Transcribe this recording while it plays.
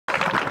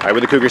All right,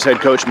 with the Cougars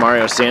head coach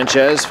Mario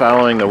Sanchez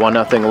following the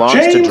 1-0 loss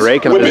to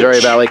Drake in the Missouri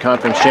Valley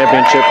Conference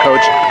Championship. Coach,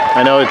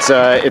 I know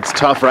it's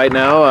tough right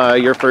now.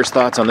 Your first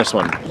thoughts on this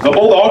one? The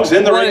Bulldogs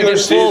in the regular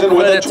season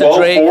with a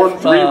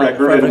 12-4-3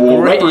 record and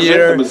will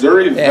represent the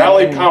Missouri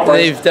Valley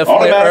Conference. They've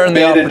definitely earned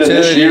the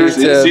opportunity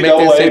to make the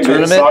NCAA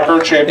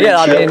tournament. Yeah,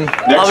 I mean,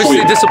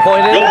 obviously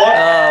disappointed. Good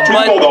luck to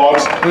the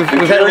Bulldogs.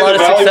 We've had a lot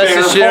of success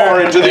this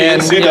year, into the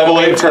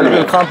NCAA tournament.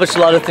 We've accomplished a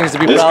lot of things to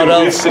be proud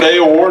of. Today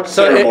award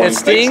so it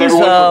stings.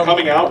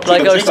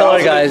 Like I was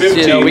telling our guys,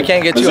 we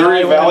can't get too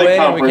high when we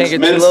win, and we can't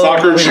get too low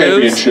when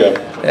we lose.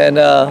 And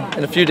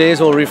in a few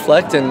days we'll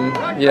reflect and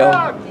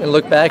and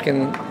look back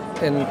and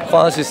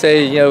honestly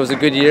say it was a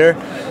good year.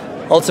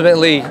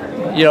 Ultimately,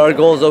 our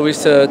goal is always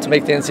to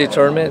make the NCAA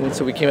tournament, and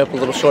so we came up a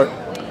little short.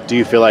 Do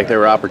you feel like there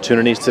were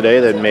opportunities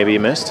today that maybe you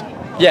missed?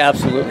 Yeah,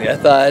 absolutely. I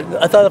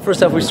thought the first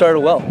half we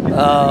started well.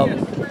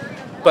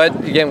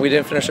 But again, we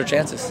didn't finish our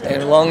chances. And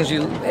as long as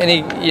in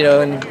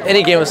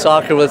any game of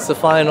soccer, whether it's the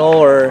final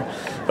or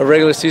a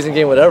regular season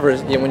game, whatever,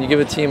 when you give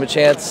a team a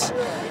chance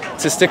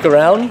to stick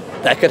around,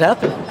 that could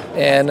happen.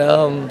 And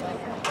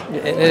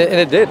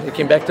it did. It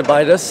came back to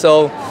bite us.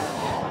 So,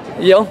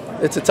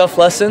 it's a tough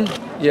lesson.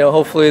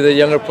 Hopefully the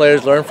younger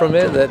players learn from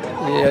it. That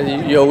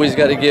you always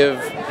got to give.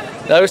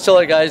 I always tell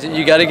our guys that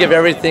you got to give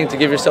everything to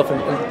give yourself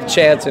a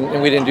chance,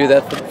 and we didn't do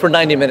that for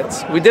 90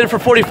 minutes. We did it for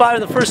 45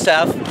 in the first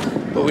half.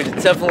 But we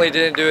definitely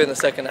didn't do it in the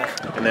second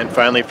half. And then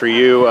finally for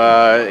you,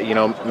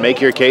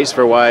 make your case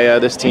for why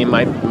this team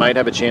might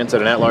have a chance at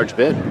an at-large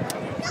bid.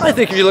 I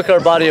think if you look at our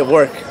body of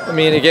work, I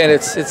mean, again,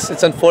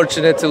 it's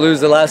unfortunate to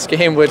lose the last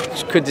game, which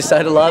could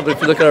decide a lot. But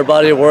if you look at our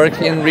body of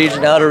work in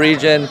region, out of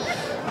region,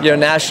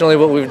 nationally,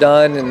 what we've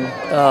done, and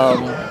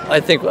I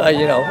think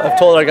I've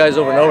told our guys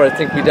over and over, I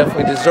think we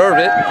definitely deserve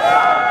it.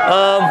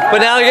 But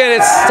now again,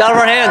 it's out of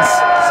our hands.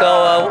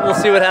 So we'll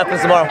see what happens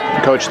tomorrow.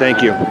 Coach,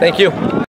 thank you. Thank you.